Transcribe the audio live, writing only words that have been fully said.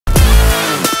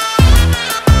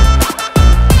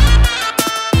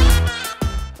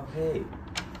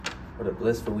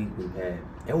blissful week we've had.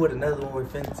 And with another one we're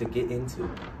finna to get into.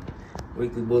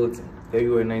 Weekly Bulletin,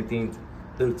 February 19th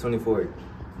through 24th.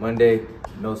 Monday,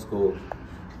 no school.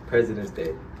 President's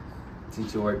Day.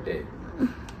 Teacher Work Day.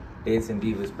 Dance and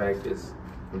Divas practice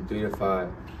from 3 to 5.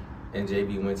 And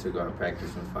JV Winter Guard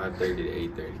practice from 5:30 to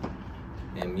 8:30.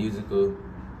 And musical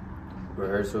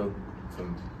rehearsal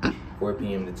from 4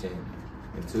 p.m. to 10.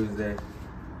 And Tuesday,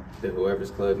 the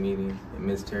Whoever's Club meeting in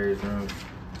Miss Terry's room.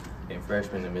 And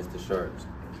freshman and Mr. Sharp's.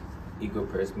 Eagle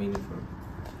Press meeting from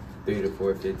 3 to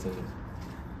 4:15.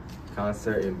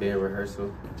 Concert and band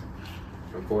rehearsal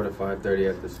from 4 to 5:30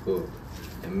 after school.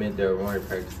 And midday roaring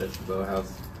practice at the Bow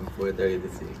House from 4:30 to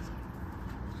 6.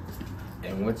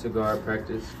 And Winter Guard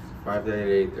practice 5:30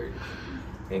 to 8:30.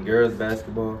 And girls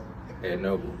basketball at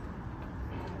Noble.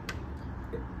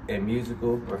 And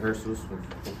musical rehearsals from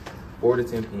 4 to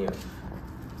 10 p.m.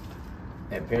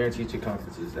 And parent-teacher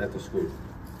conferences after school.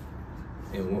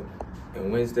 And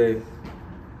Wednesday,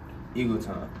 Eagle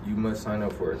Time. You must sign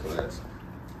up for a class.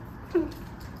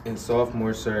 And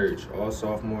sophomore surge. All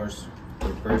sophomores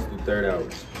from 1st through 3rd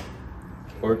hours.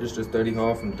 Orchestra study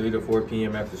hall from 3 to 4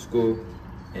 p.m. after school.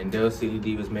 And Dell City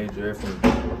Divas major from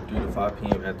 3 to 5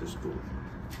 p.m. after school.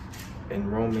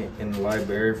 Enrollment in the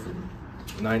library from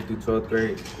 9th through 12th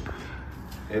grade.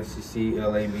 FCC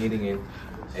LA meeting in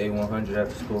A100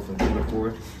 after school from 2 to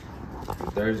 4.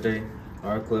 Thursday,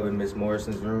 art club in Miss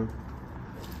Morrison's room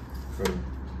from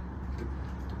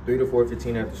 3 to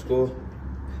 4:15 after school.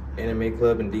 Anime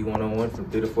club in D101 from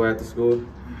 3 to 4 after school.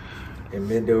 And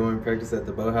midday roaring practice at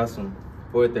the Bow House from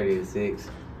 4:30 to 6.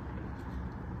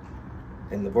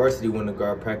 And the varsity winter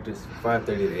guard practice from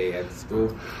 5:30 to 8 after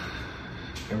school.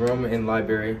 Enrollment in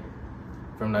library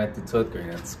from 9th to 12th grade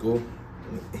after school.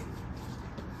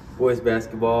 Boys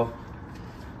basketball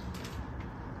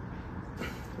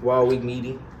Wild Week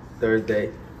meeting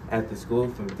Thursday after school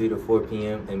from 3 to 4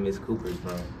 p.m. in Miss Cooper's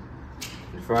room.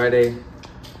 And Friday,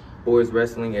 boys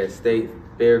wrestling at state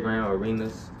fairground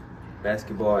arenas,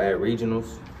 basketball at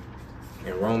regionals,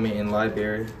 enrollment in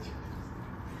library,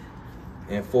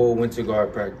 and full winter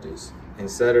guard practice. And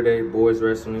Saturday, boys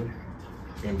wrestling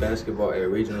and basketball at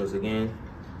regionals again,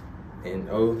 and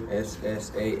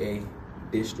OSSAA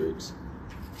districts,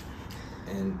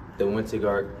 and the winter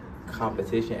guard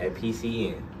competition at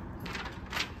PCN.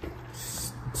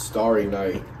 Starry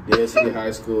Night, Dale City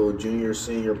High School Junior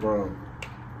Senior Prom.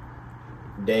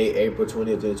 Day April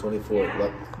 20th to the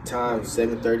 24th. Time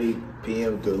 7:30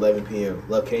 p.m. to 11 p.m.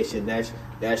 Location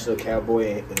National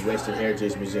Cowboy and Western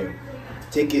Heritage Museum.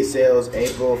 Ticket sales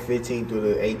April 15th through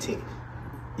the 18th.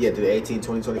 Through the 18th,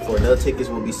 2024. No tickets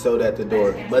will be sold at the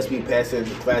door. Must be passing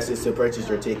classes to purchase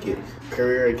your ticket.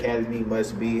 Career Academy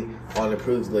must be on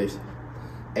approved list.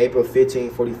 April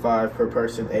 15th, 45 per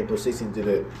person. April 16th to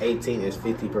the 18th is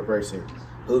 50 per person.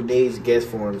 Who needs guest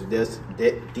forms?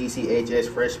 DCHS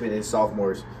freshmen and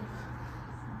sophomores.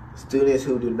 Students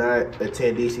who do not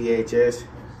attend DCHS.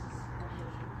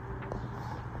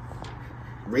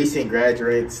 Recent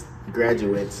graduates.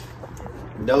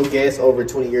 No guests over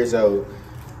 20 years old.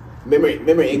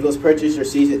 Remember Eagles, purchase your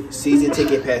season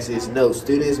ticket passes. Note,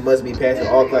 students must be passing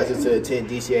all classes to attend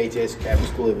DCHS after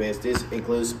school events. This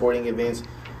includes sporting events,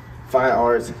 fine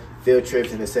arts, field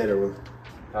trips, and etc.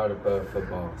 Powder Puff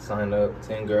football. Sign up,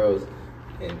 10 girls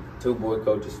and 2 boy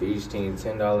coaches for each team.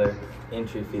 $10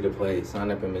 entry fee to play. Sign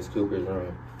up in Miss Cooper's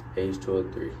room, age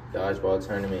 203. Dodgeball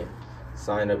tournament.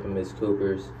 Sign up in Miss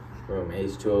Cooper's room,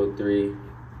 age 203.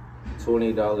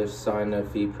 $20 sign up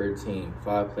fee per team.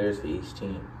 5 players for each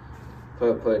team.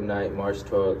 Putt night, March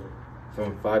 12th,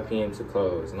 from 5 p.m. to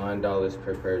close. $9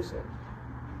 per person.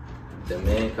 The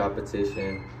man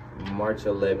competition, March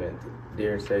 11th,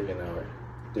 during second hour.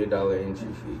 $3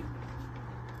 entry fee.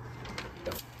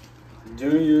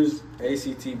 Juniors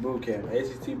ACT Boot Camp.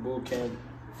 ACT Boot Camp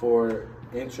for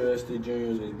interested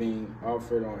juniors is being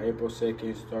offered on April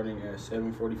 2nd, starting at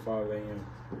 7:45 a.m.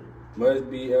 Must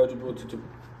be eligible to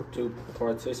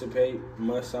participate.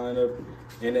 Must sign up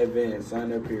in advance.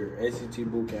 Sign up here. ACT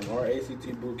Bootcamp. Our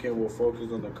ACT Bootcamp will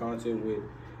focus on the content with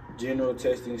general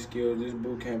testing skills. This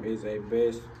bootcamp is a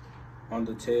best on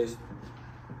the test.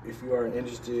 If you are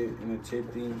interested in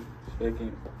attempting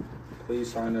second,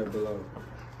 please sign up below.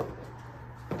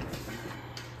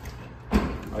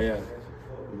 Oh yeah,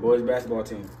 the boys basketball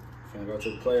team gonna go to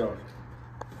the playoffs.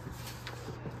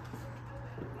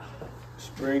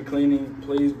 Spring cleaning,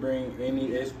 please bring any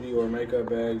SB or makeup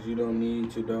bags you don't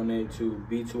need to donate to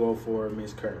B204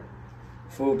 Miss Kerr.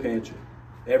 Food pantry.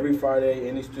 Every Friday,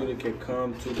 any student can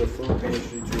come to the food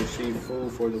pantry to receive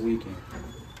food for the weekend.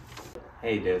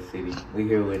 Hey Dell City, we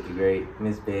here with the great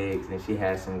Miss Biggs, and she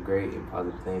has some great and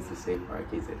positive things to say for our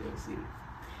kids at Dell City.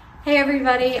 Hey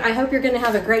everybody, I hope you're going to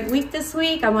have a great week this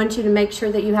week. I want you to make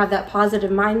sure that you have that positive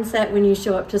mindset when you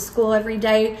show up to school every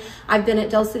day. I've been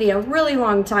at Dell City a really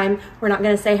long time. We're not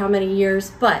going to say how many years,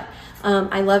 but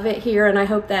I love it here, and I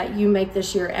hope that you make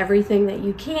this year everything that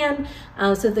you can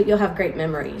so that you'll have great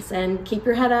memories. And keep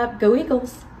your head up. Go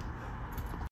Eagles!